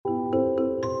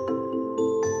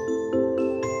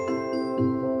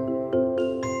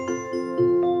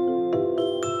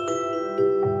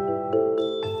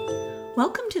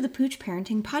Welcome to the Pooch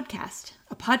Parenting Podcast,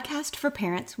 a podcast for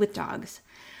parents with dogs.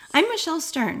 I'm Michelle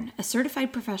Stern, a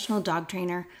certified professional dog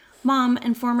trainer, mom,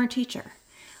 and former teacher.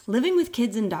 Living with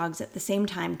kids and dogs at the same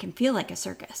time can feel like a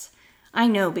circus. I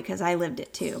know because I lived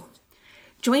it too.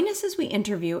 Join us as we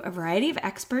interview a variety of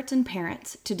experts and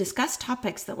parents to discuss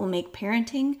topics that will make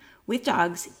parenting with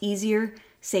dogs easier,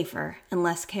 safer, and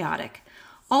less chaotic,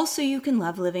 all so you can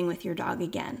love living with your dog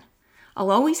again.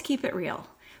 I'll always keep it real,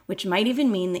 which might even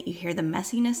mean that you hear the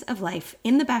messiness of life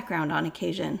in the background on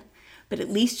occasion, but at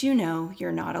least you know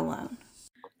you're not alone.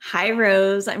 Hi,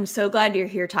 Rose. I'm so glad you're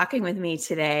here talking with me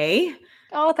today.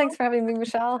 Oh, thanks for having me,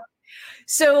 Michelle.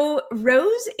 So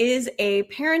Rose is a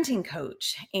parenting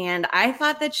coach, and I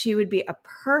thought that she would be a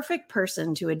perfect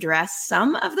person to address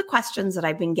some of the questions that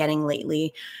I've been getting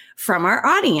lately from our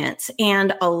audience.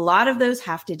 And a lot of those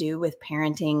have to do with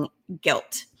parenting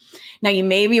guilt. Now, you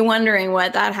may be wondering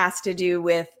what that has to do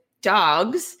with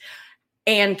dogs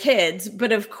and kids,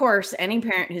 but of course, any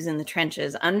parent who's in the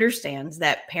trenches understands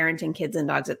that parenting kids and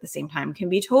dogs at the same time can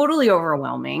be totally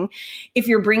overwhelming. If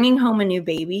you're bringing home a new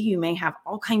baby, you may have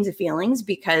all kinds of feelings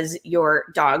because your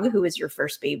dog, who is your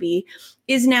first baby,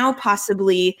 is now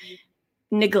possibly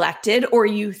neglected, or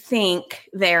you think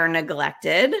they're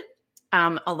neglected.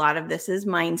 A lot of this is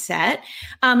mindset,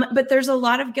 but there's a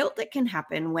lot of guilt that can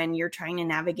happen when you're trying to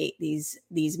navigate these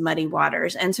muddy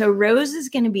waters. And so Rose is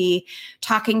going to be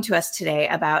talking to us today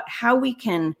about how we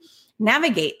can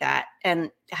navigate that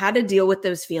and how to deal with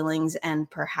those feelings and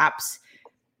perhaps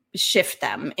shift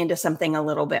them into something a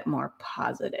little bit more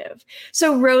positive.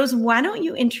 So Rose, why don't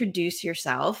you introduce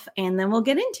yourself and then we'll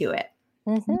get into it.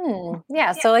 Mm-hmm.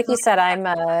 Yeah. So like you said, I'm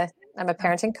a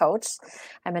parenting coach.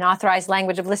 I'm an authorized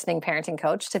language of listening parenting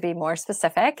coach, to be more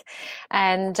specific.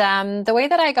 And the way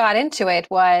that I got into it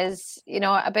was,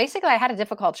 basically I had a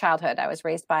difficult childhood. I was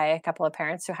raised by a couple of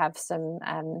parents who have some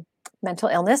mental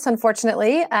illness,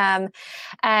 unfortunately. So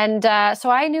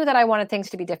I knew that I wanted things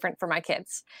to be different for my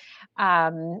kids.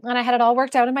 And I had it all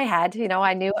worked out in my head.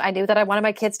 I knew that I wanted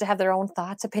my kids to have their own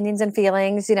thoughts, opinions, and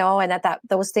feelings, and that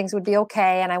those things would be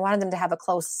okay. And I wanted them to have a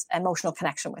close emotional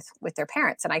connection with their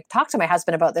parents. And I talked to my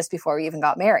husband about this before we even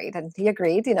got married, and he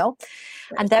agreed, Right.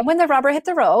 And then when the rubber hit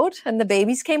the road and the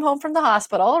babies came home from the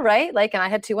hospital, right? And I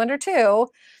had 2 under 2,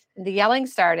 and the yelling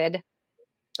started.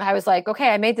 I was like, okay,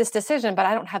 I made this decision, but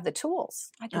I don't have the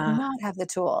tools. I did not have the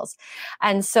tools.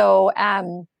 And so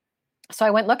I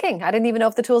went looking. I didn't even know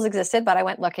if the tools existed, but I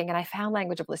went looking and I found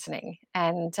language of listening.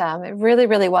 And it really,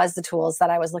 really was the tools that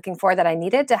I was looking for, that I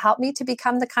needed to help me to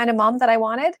become the kind of mom that I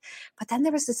wanted. But then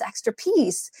there was this extra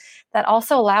piece that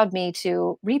also allowed me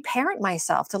to reparent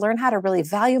myself, to learn how to really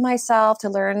value myself, to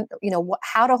learn,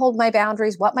 how to hold my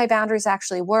boundaries, what my boundaries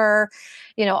actually were,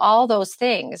 all those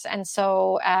things. And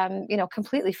so,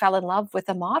 completely fell in love with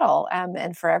the model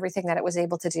and for everything that it was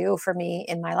able to do for me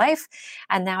in my life.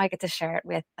 And now I get to share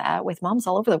it with moms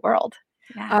all over the world.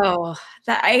 Yeah. Oh,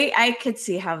 that I could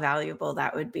see how valuable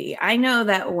that would be. I know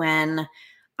that when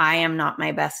I am not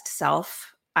my best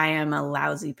self, I am a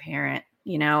lousy parent.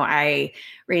 I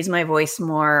raise my voice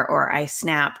more, or I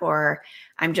snap, or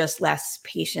I'm just less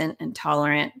patient and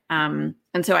tolerant. And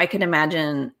so I could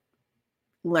imagine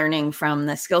learning from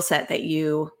the skill set that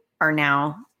you are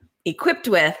now equipped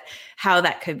with, how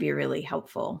that could be really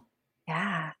helpful.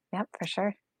 Yeah. Yep, for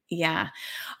sure. Yeah.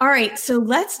 All right. So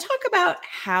let's talk about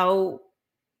how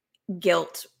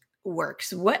guilt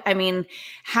works.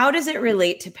 How does it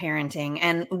relate to parenting,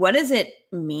 and what does it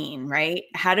mean, right?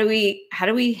 How do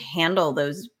we handle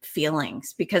those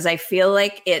feelings? Because I feel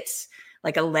like it's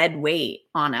like a lead weight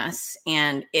on us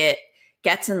and it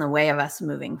gets in the way of us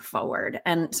moving forward.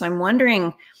 And so I'm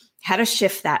wondering how to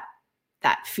shift that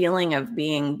feeling of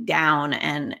being down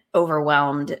and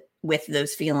overwhelmed with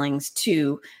those feelings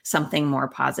to something more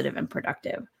positive and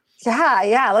productive.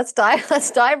 Yeah. Let's dive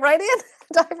right in.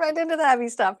 Dive right into the heavy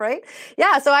stuff, right?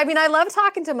 Yeah. So, I love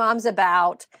talking to moms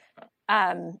about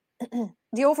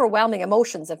the overwhelming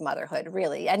emotions of motherhood,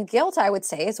 really. And guilt, I would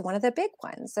say, is one of the big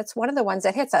ones. That's one of the ones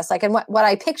that hits us. And what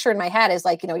I picture in my head is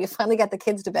you finally get the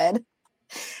kids to bed.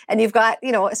 And you've got,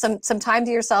 some time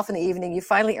to yourself in the evening. You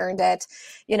finally earned it,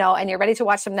 and you're ready to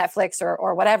watch some Netflix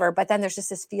or whatever. But then there's just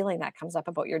this feeling that comes up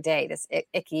about your day, this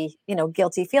icky,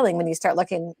 guilty feeling when you start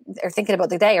looking or thinking about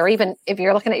the day, or even if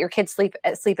you're looking at your kids sleep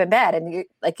in bed. And you,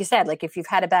 like you said, if you've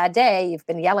had a bad day, you've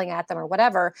been yelling at them or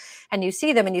whatever, and you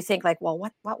see them and you think well,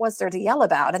 what was there to yell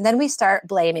about? And then we start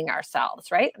blaming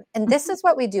ourselves, right? And this is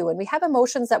what we do when we have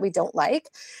emotions that we don't like.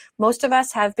 Most of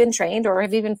us have been trained or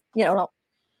have even,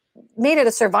 made it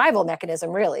a survival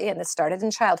mechanism, really, and it started in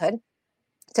childhood,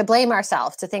 to blame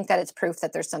ourselves, to think that it's proof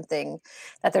that there's something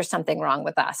wrong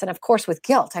with us. And of course, with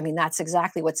guilt, I mean, that's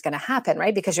exactly what's going to happen,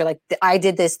 right? Because you're like, I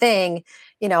did this thing,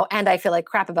 and I feel like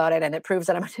crap about it, and it proves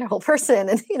that I'm a terrible person,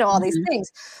 and all these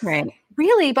things. Right.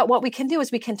 Really, but what we can do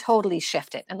is we can totally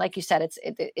shift it. And like you said,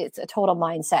 it's a total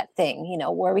mindset thing,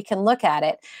 where we can look at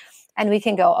it and we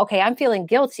can go, okay, I'm feeling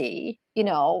guilty.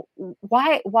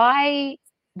 Why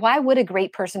would a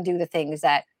great person do the things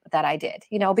that I did?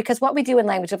 Because what we do in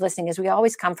language of listening is we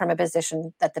always come from a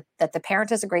position that the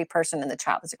parent is a great person and the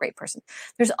child is a great person.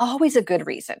 There's always a good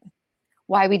reason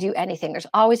why we do anything. There's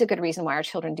always a good reason why our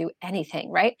children do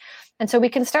anything, right? And so we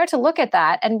can start to look at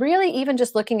that, and really even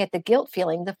just looking at the guilt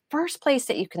feeling, the first place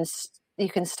that you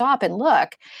can stop and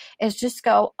look is just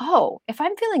go, oh, if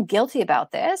I'm feeling guilty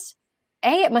about this,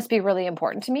 A, it must be really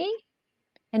important to me,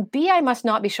 and B, I must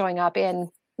not be showing up in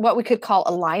what we could call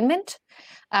alignment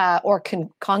or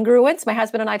congruence. My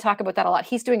husband and I talk about that a lot.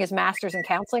 He's doing his master's in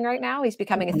counseling right now. He's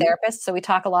becoming a therapist. So we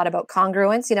talk a lot about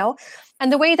congruence,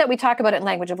 and the way that we talk about it in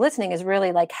language of listening is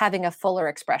really like having a fuller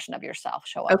expression of yourself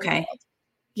show up. Okay.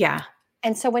 Yeah.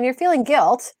 And so when you're feeling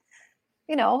guilt,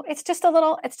 it's just a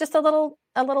little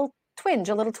twinge,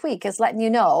 a little tweak is letting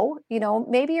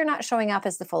maybe you're not showing up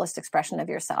as the fullest expression of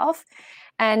yourself.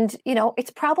 And,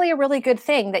 it's probably a really good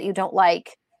thing that you don't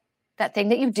like that thing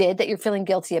that you did that you're feeling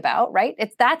guilty about, right?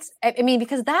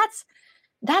 Because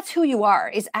that's who you are,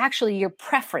 is actually your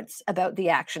preference about the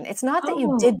action. It's not that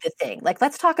you did the thing. Like,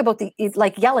 let's talk about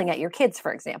like yelling at your kids,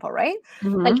 for example, right?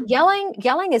 Mm-hmm. Like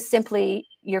yelling is simply,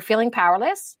 you're feeling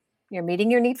powerless. You're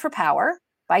meeting your need for power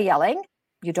by yelling.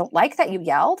 You don't like that you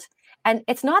yelled. And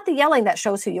it's not the yelling that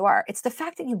shows who you are. It's the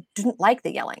fact that you didn't like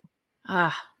the yelling.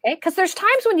 Okay? Because there's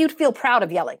times when you'd feel proud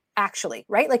of yelling, actually,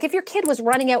 right? Like if your kid was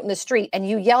running out in the street and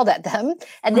you yelled at them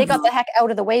and they got the heck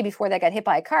out of the way before they got hit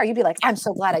by a car, you'd be like, I'm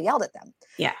so glad I yelled at them.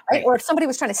 Yeah. Right? Or if somebody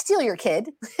was trying to steal your kid,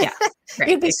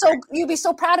 you'd be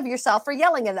so proud of yourself for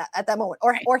yelling at that moment,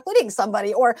 or hitting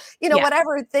somebody, or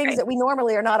whatever things that we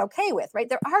normally are not okay with, right?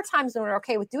 There are times when we're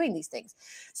okay with doing these things.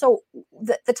 So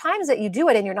the times that you do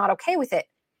it and you're not okay with it,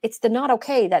 it's the not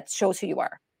okay that shows who you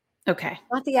are. Okay.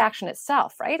 Not the action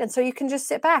itself, right? And so you can just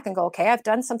sit back and go, okay, I've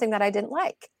done something that I didn't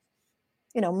like.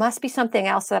 Must be something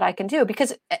else that I can do.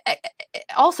 Because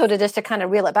also to kind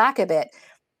of reel it back a bit,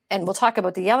 and we'll talk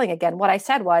about the yelling again. What I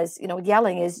said was,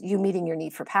 yelling is you meeting your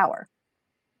need for power.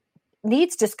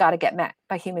 Needs just got to get met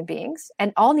by human beings,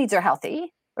 and all needs are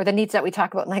healthy, or the needs that we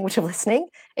talk about in language of listening: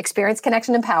 experience,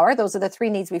 connection, and power. Those are the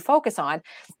three needs we focus on.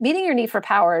 Meeting your need for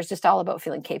power is just all about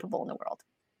feeling capable in the world.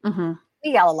 Mm-hmm.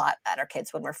 We yell a lot at our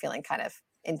kids when we're feeling kind of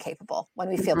incapable, when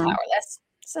we feel powerless.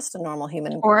 It's just a normal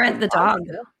human. Or at the dog.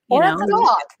 Or at the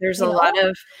dog. There's a lot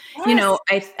of,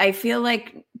 I feel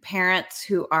like parents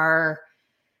who are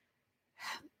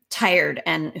tired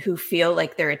and who feel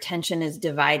like their attention is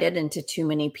divided into too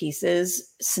many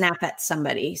pieces snap at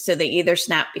somebody. So they either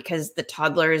snap because the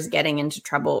toddler is getting into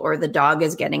trouble or the dog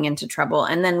is getting into trouble.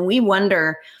 And then we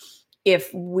wonder if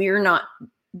we're not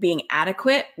being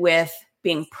adequate with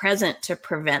being present to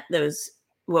prevent those,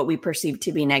 what we perceive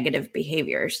to be negative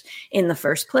behaviors in the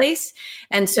first place.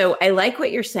 And so I like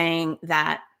what you're saying,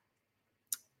 that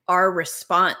our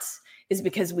response is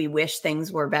because we wish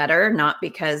things were better, not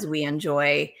because we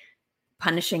enjoy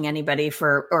punishing anybody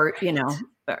or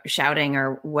shouting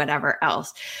or whatever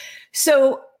else.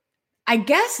 So I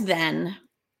guess then,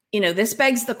 this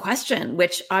begs the question,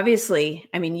 which obviously,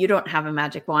 I mean, you don't have a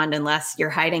magic wand unless you're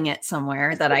hiding it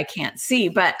somewhere that I can't see,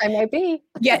 but I might be.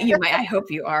 Yeah, you might. I hope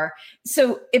you are.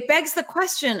 So it begs the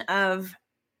question of,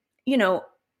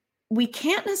 we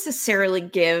can't necessarily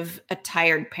give a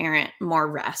tired parent more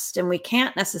rest, and we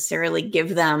can't necessarily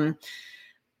give them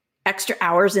extra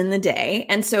hours in the day.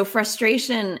 And so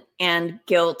frustration and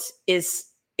guilt is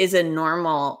a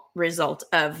normal result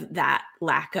of that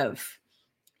lack of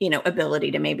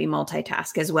ability to maybe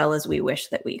multitask as well as we wish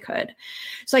that we could.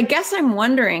 So I guess I'm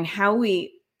wondering how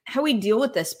we deal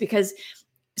with this, because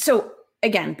so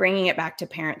again, bringing it back to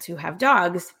parents who have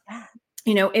dogs,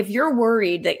 if you're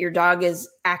worried that your dog is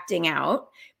acting out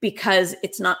because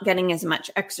it's not getting as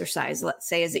much exercise, let's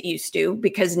say, as it used to,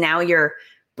 because now you're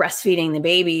breastfeeding the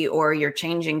baby or you're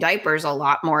changing diapers a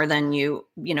lot more than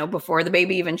before the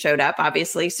baby even showed up,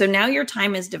 obviously. So now your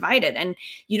time is divided and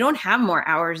you don't have more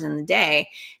hours in the day.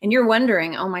 And you're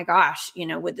wondering, oh my gosh,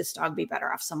 would this dog be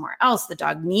better off somewhere else? The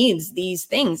dog needs these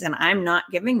things and I'm not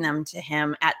giving them to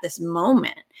him at this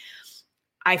moment.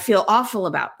 I feel awful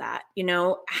about that.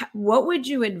 What would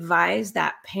you advise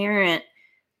that parent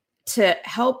to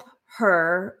help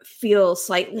her feel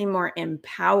slightly more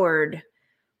empowered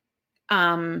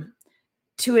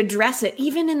to address it,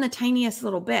 even in the tiniest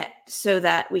little bit, so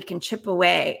that we can chip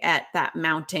away at that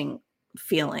mounting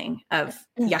feeling of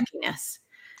yuckiness.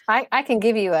 I can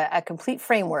give you a complete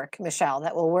framework, Michelle,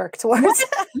 that will work towards.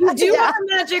 What? You do have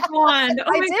a magic wand.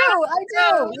 Oh my God.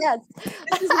 I do. Yes.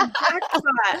 This is a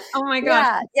jackpot. Oh my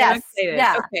gosh. Yeah. I'm so excited.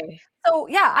 Yeah. Okay. So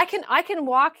yeah, I can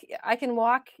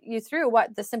walk you through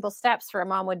what the simple steps for a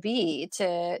mom would be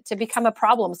to become a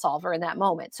problem solver in that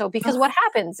moment. So because what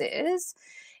happens is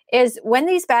when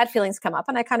these bad feelings come up,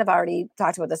 and I kind of already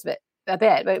talked about this a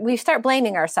bit, but we start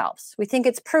blaming ourselves. We think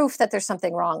it's proof that there's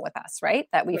something wrong with us, right?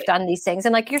 That we've done these things.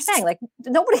 And like you're saying, like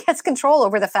nobody has control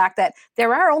over the fact that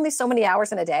there are only so many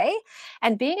hours in a day,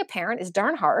 and being a parent is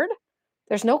darn hard.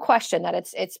 There's no question that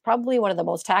it's probably one of the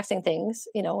most taxing things,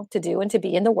 to do and to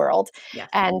be in the world. Yes.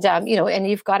 And, and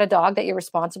you've got a dog that you're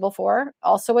responsible for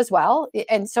also as well.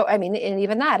 And so, I mean, and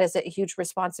even that is a huge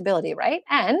responsibility, right?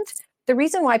 And the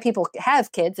reason why people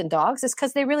have kids and dogs is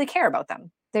because they really care about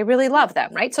them. They really love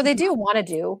them, right? So they do want to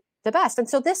do the best. And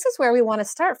so this is where we want to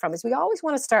start from, is we always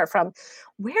want to start from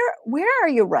where are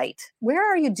you right? Where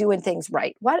are you doing things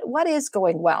right? What is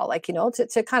going well? Like,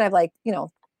 to kind of like,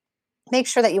 make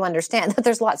sure that you understand that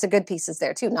there's lots of good pieces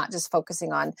there too, not just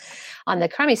focusing on the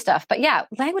crummy stuff. But yeah,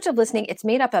 language of listening, it's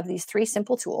made up of these 3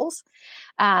 simple tools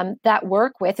that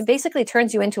work with, it basically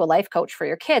turns you into a life coach for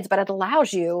your kids, but it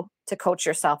allows you to coach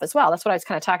yourself as well. That's what I was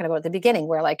kind of talking about at the beginning,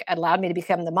 where like it allowed me to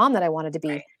become the mom that I wanted to be.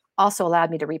 Right. Also allowed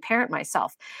me to reparent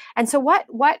myself. And so what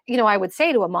I would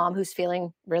say to a mom who's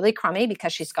feeling really crummy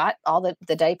because she's got all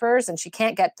the diapers and she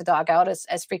can't get the dog out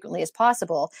as frequently as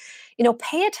possible,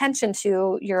 pay attention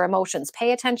to your emotions,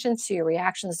 pay attention to your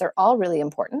reactions. They're all really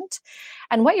important.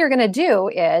 And what you're going to do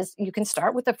is you can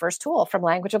start with the first tool from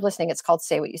Language of Listening. It's called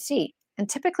Say What You See. And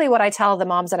typically what I tell the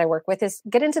moms that I work with is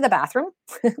get into the bathroom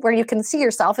where you can see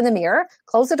yourself in the mirror,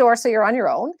 close the door so you're on your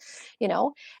own,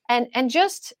 and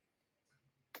just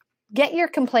get your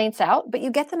complaints out, but you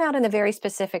get them out in a very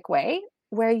specific way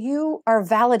where you are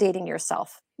validating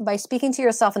yourself by speaking to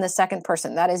yourself in the second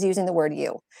person. That is using the word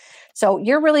you. So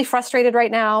you're really frustrated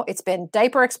right now. It's been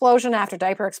diaper explosion after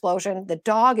diaper explosion. The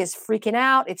dog is freaking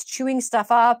out. It's chewing stuff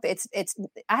up. It's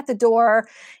at the door.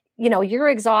 You're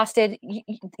exhausted.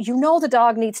 The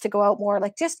dog needs to go out more.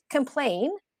 Like just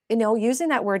complain, using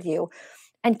that word you,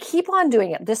 and keep on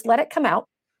doing it. Just let it come out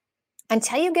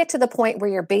until you get to the point where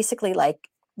you're basically like,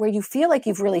 where you feel like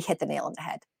you've really hit the nail on the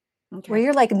head, where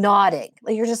you're like nodding,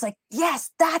 like you're just like,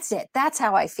 yes, that's it. That's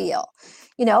how I feel,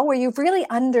 where you've really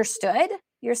understood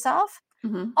yourself.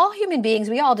 Mm-hmm. All human beings,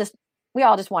 we all just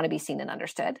want to be seen and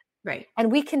understood. Right. And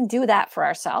we can do that for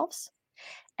ourselves.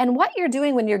 And what you're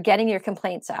doing when you're getting your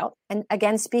complaints out, and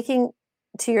again, speaking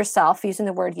to yourself using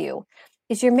the word you,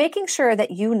 is you're making sure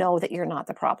that you know that you're not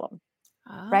the problem.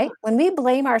 Right? When we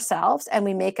blame ourselves and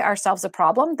we make ourselves a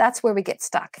problem, that's where we get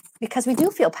stuck, because we do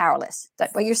feel powerless.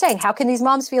 That's what you're saying. How can these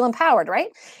moms feel empowered, right?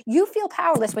 You feel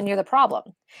powerless when you're the problem.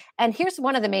 And here's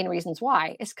one of the main reasons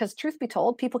why, is because truth be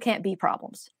told, people can't be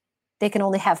problems. They can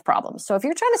only have problems. So if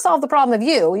you're trying to solve the problem of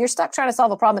you're stuck trying to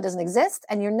solve a problem that doesn't exist,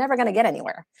 and you're never going to get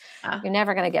anywhere. You're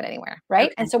never going to get anywhere, right?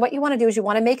 Okay. And so what you want to do is you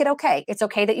want to make it okay. It's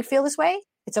okay that you feel this way.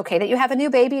 It's okay that you have a new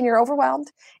baby and you're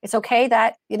overwhelmed. It's okay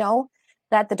that,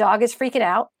 that the dog is freaking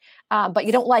out, but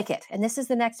you don't like it. And this is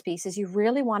the next piece, is you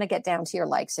really want to get down to your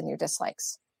likes and your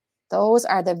dislikes. Those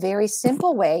are the very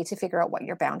simple way to figure out what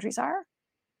your boundaries are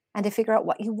and to figure out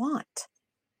what you want.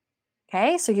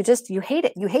 Okay. So you hate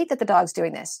it. You hate that the dog's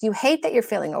doing this. You hate that you're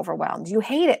feeling overwhelmed. You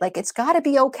hate it. Like, it's got to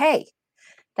be okay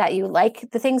that you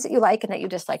like the things that you like and that you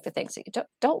dislike the things that you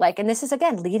don't like. And this is,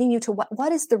 again, leading you to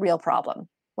what is the real problem?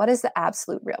 What is the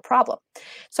absolute real problem?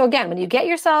 So again, when you get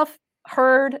yourself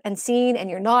heard and seen and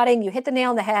you're nodding, you hit the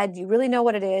nail on the head, you really know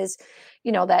what it is,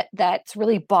 that's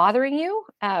really bothering you,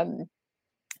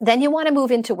 then you want to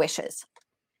move into wishes.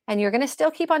 And you're going to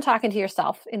still keep on talking to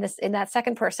yourself in that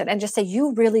second person and just say,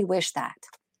 you really wish that.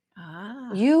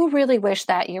 You really wish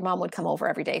that your mom would come over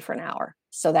every day for an hour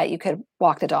so that you could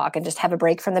walk the dog and just have a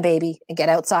break from the baby and get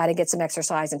outside and get some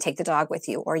exercise and take the dog with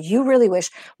you. Or you really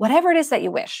wish, whatever it is that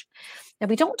you wish. Now,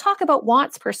 we don't talk about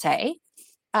wants per se,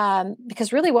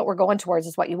 because really what we're going towards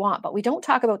is what you want, but we don't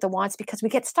talk about the wants because we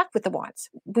get stuck with the wants.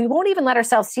 We won't even let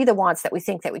ourselves see the wants that we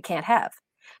think that we can't have.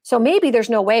 So maybe there's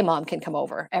no way mom can come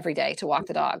over every day to walk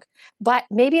the dog, but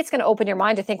maybe it's going to open your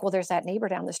mind to think, well, there's that neighbor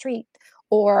down the street,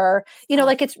 or,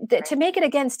 like it's to make it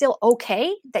again, still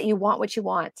okay that you want what you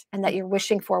want and that you're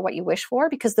wishing for what you wish for,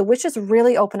 because the wishes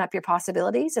really open up your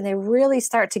possibilities and they really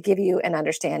start to give you an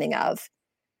understanding of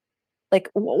like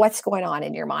what's going on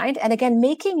in your mind. And again,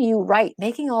 making you right,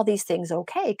 making all these things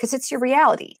okay, because it's your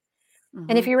reality. Mm-hmm.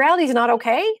 And if your reality is not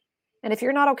okay, And if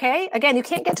you're not okay, again, you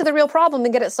can't get to the real problem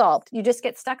and get it solved. You just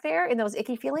get stuck there in those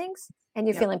icky feelings and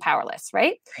you're feeling powerless,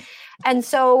 right? And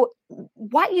so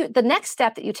the next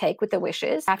step that you take with the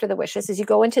wishes, after the wishes, is you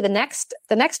go into the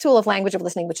next tool of language of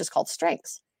listening, which is called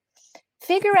strengths.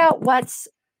 Figure out what's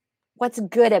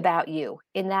good about you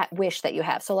in that wish that you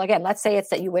have. So again, let's say it's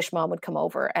that you wish mom would come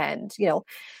over and,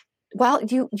 well,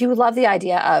 you love the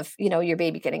idea of, your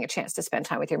baby getting a chance to spend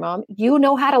time with your mom. You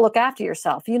know how to look after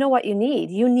yourself. You know what you need.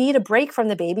 You need a break from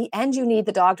the baby and you need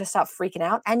the dog to stop freaking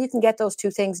out. And you can get those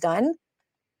two things done,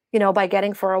 by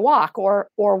getting for a walk or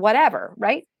whatever,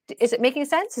 right? Is it making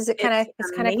sense? Is it kind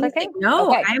of clicking?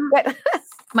 No, okay.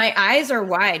 My eyes are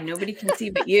wide. Nobody can see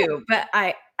but you. But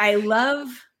I love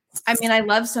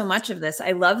so much of this.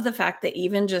 I love the fact that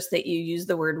even just that you use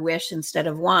the word wish instead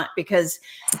of want, because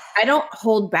I don't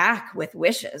hold back with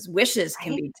wishes. Wishes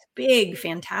can be big,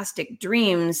 fantastic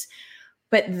dreams.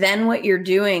 But then what you're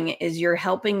doing is you're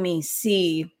helping me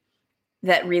see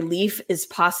that relief is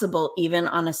possible even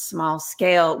on a small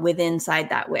scale inside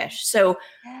that wish. So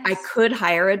I could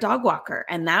hire a dog walker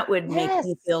and that would make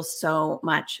me feel so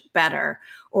much better.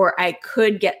 Or I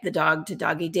could get the dog to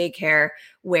doggy daycare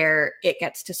where it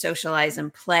gets to socialize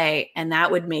and play, and that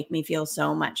would make me feel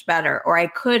so much better. Or I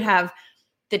could have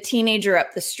the teenager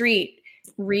up the street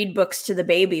read books to the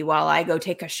baby while I go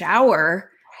take a shower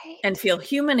and feel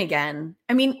human again.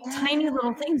 Tiny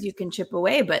little things you can chip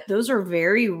away, but those are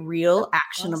very real,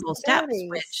 actionable steps,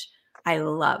 which I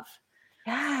love.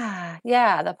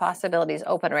 Yeah. The possibilities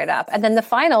open right up. And then the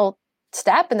final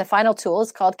step and the final tool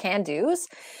is called can-dos,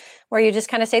 where you just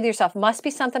kind of say to yourself, must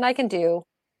be something I can do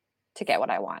to get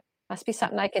what I want. Must be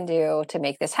something I can do to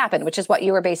make this happen, which is what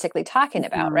you were basically talking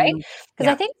about, right?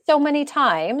 Because I think so many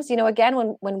times, again,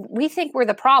 when we think we're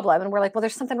the problem and we're like, well,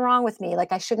 there's something wrong with me.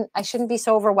 Like I shouldn't be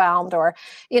so overwhelmed, or,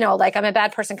 like I'm a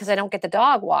bad person because I don't get the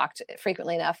dog walked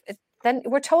frequently enough. Then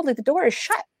we're told that the door is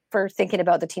shut for thinking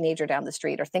about the teenager down the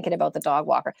street or thinking about the dog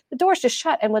walker. The door's just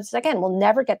shut. And we'll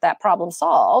never get that problem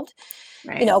solved.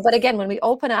 Right. But again, when we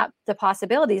open up the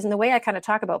possibilities, and the way I kind of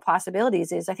talk about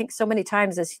possibilities is I think so many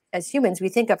times as humans, we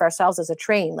think of ourselves as a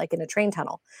train, like in a train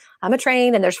tunnel. I'm a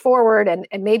train and there's forward and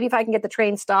maybe if I can get the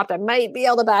train stopped, I might be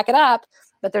able to back it up,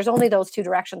 but there's only those two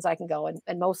directions I can go.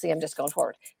 And mostly I'm just going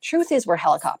forward. Truth is we're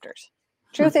helicopters.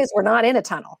 Truth is we're not in a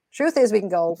tunnel. Truth is we can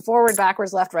go forward,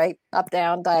 backwards, left, right, up,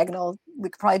 down, diagonal. We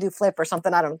could probably do flip or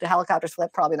something. I don't know. Do helicopters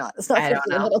flip? Probably not. It's not. I don't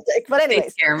know. But anyways. They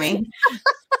scare me.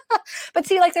 But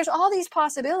see, there's all these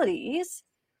possibilities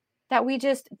that we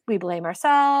blame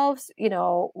ourselves.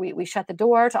 We shut the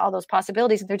door to all those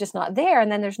possibilities and they're just not there. And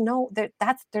then there's no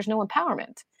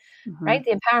empowerment, right?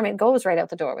 The empowerment goes right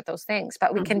out the door with those things,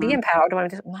 but we can be empowered when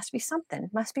it must be something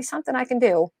I can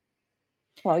do.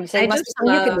 Well, you say must be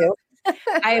something you can do.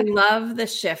 I love the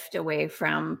shift away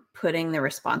from putting the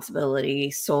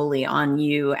responsibility solely on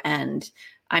you and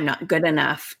I'm not good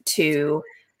enough to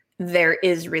there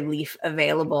is relief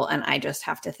available and I just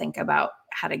have to think about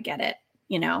how to get it.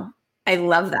 I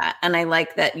love that. And I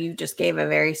like that you just gave a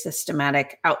very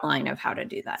systematic outline of how to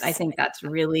do that. I think that's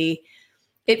really,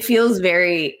 it feels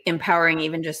very empowering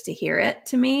even just to hear it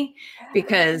to me,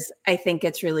 because I think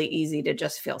it's really easy to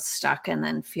just feel stuck and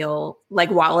then feel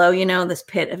like wallow, this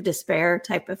pit of despair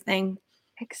type of thing.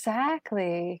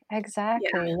 Exactly.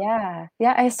 Yeah.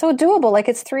 It's so doable.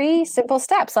 It's 3 simple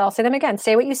steps. I'll say them again.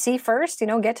 Say what you see first,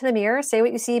 get to the mirror, say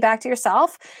what you see back to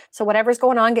yourself. So whatever's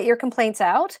going on, get your complaints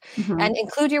out and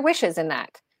include your wishes in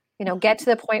that. Get to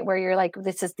the point where you're like,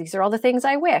 these are all the things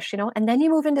I wish, and then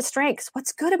you move into strengths.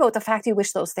 What's good about the fact you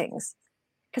wish those things?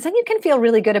 Because then you can feel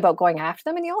really good about going after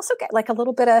them. And you also get a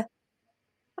little bit of,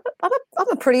 I'm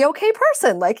a pretty okay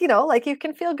person. You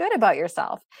can feel good about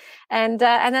yourself. And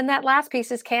then that last piece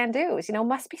is can do's,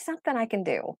 must be something I can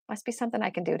do. Must be something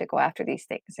I can do to go after these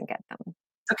things and get them.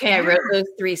 Okay, I wrote those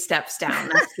 3 steps down.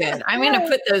 That's good. I'm going to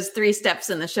put those 3 steps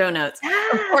in the show notes.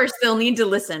 Of course, they'll need to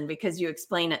listen because you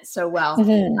explain it so well.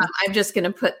 I'm just going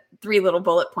to put 3 little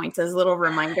bullet points as a little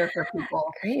reminder for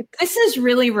people. Great. This is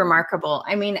really remarkable.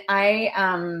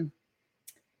 I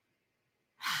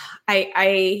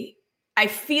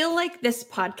feel like this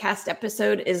podcast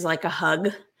episode is like a hug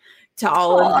to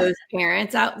all of those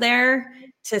parents out there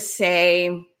to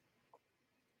say,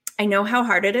 I know how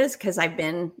hard it is because I've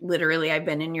been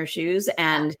in your shoes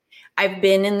and I've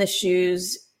been in the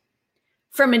shoes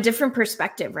from a different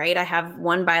perspective, right? I have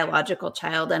one biological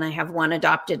child and I have one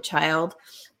adopted child.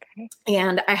 Okay.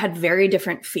 And I had very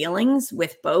different feelings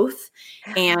with both.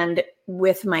 And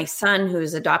with my son,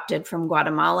 who's adopted from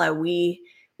Guatemala, we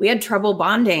had trouble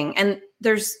bonding. And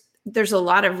there's a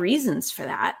lot of reasons for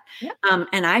that. Yep.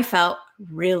 And I felt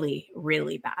really,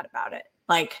 really bad about it.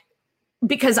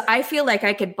 because I feel like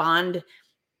I could bond,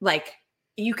 like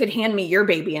you could hand me your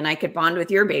baby and I could bond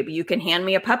with your baby. You can hand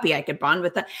me a puppy. I could bond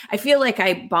with that. I feel like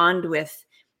I bond with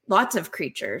lots of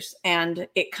creatures and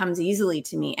it comes easily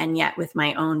to me. And yet with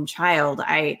my own child,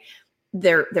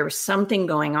 there was something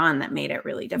going on that made it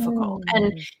really difficult.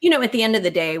 And, at the end of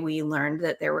the day, we learned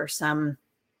that there were some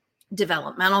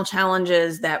developmental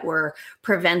challenges that were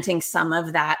preventing some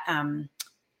of that,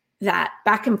 that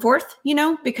back and forth,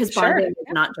 because bonding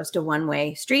is not just a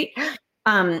one-way street.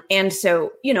 And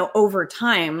so, over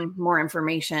time, more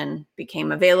information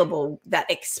became available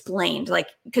that explained,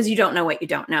 because you don't know what you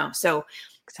don't know. So,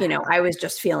 I was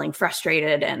just feeling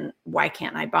frustrated and why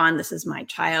can't I bond? This is my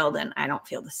child and I don't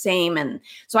feel the same. And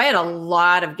so I had a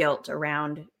lot of guilt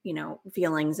around,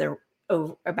 feelings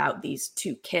about these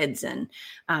two kids. And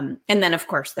then of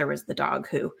course there was the dog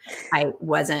who I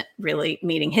wasn't really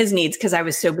meeting his needs because I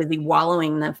was so busy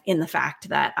wallowing in the fact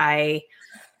that I,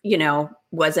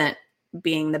 wasn't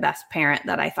being the best parent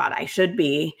that I thought I should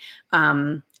be.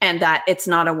 And that it's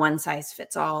not a one size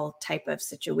fits all type of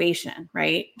situation,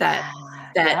 right?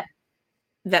 That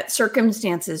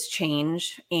circumstances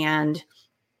change and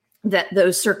that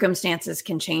those circumstances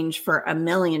can change for a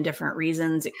million different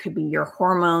reasons. It could be your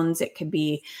hormones. It could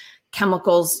be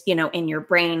chemicals, in your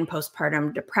brain,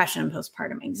 postpartum depression,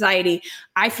 postpartum anxiety.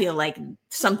 I feel like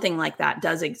something like that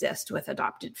does exist with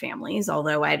adopted families,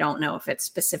 although I don't know if it's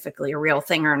specifically a real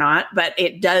thing or not, but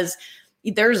it does.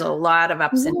 There's a lot of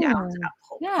ups and downs in that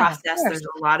whole process. There's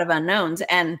a lot of unknowns.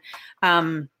 And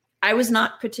I was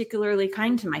not particularly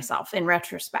kind to myself in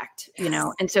retrospect,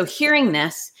 and so hearing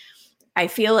this, I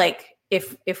feel like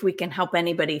if we can help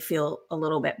anybody feel a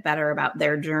little bit better about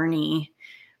their journey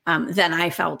than I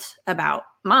felt about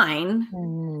mine,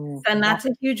 then that's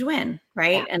a huge win,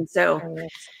 right? And so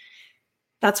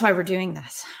that's why we're doing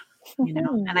this,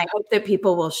 and I hope that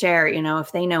people will share,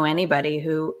 if they know anybody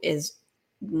who is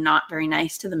not very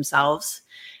nice to themselves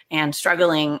and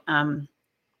struggling,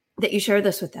 that you share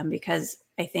this with them, because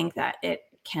I think that it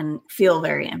can feel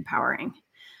very empowering.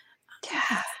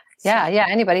 Yeah.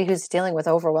 Anybody who's dealing with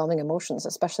overwhelming emotions,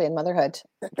 especially in motherhood.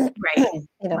 Right.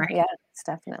 Yeah, it's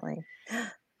definitely.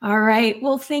 All right.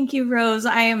 Well, thank you, Rose.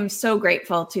 I am so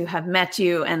grateful to have met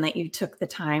you and that you took the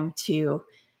time to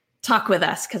talk with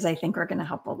us, because I think we're going to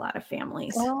help a lot of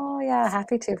families. Oh, yeah.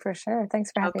 Happy to, for sure.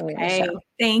 Thanks for having me on the show.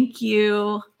 Thank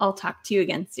you. I'll talk to you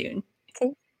again soon.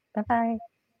 Okay. Bye-bye.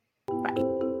 Bye.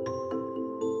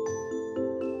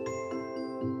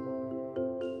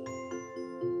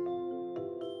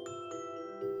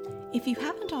 If you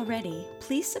haven't already,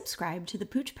 please subscribe to the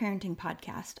Pooch Parenting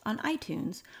Podcast on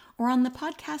iTunes or on the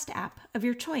podcast app of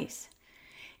your choice.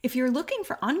 If you're looking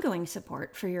for ongoing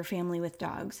support for your family with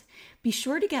dogs, be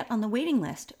sure to get on the waiting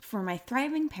list for my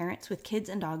Thriving Parents with Kids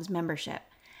and Dogs membership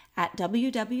at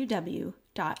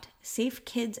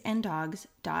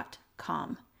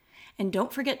www.safekidsanddogs.com. And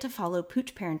don't forget to follow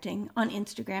Pooch Parenting on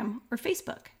Instagram or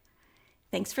Facebook.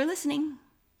 Thanks for listening.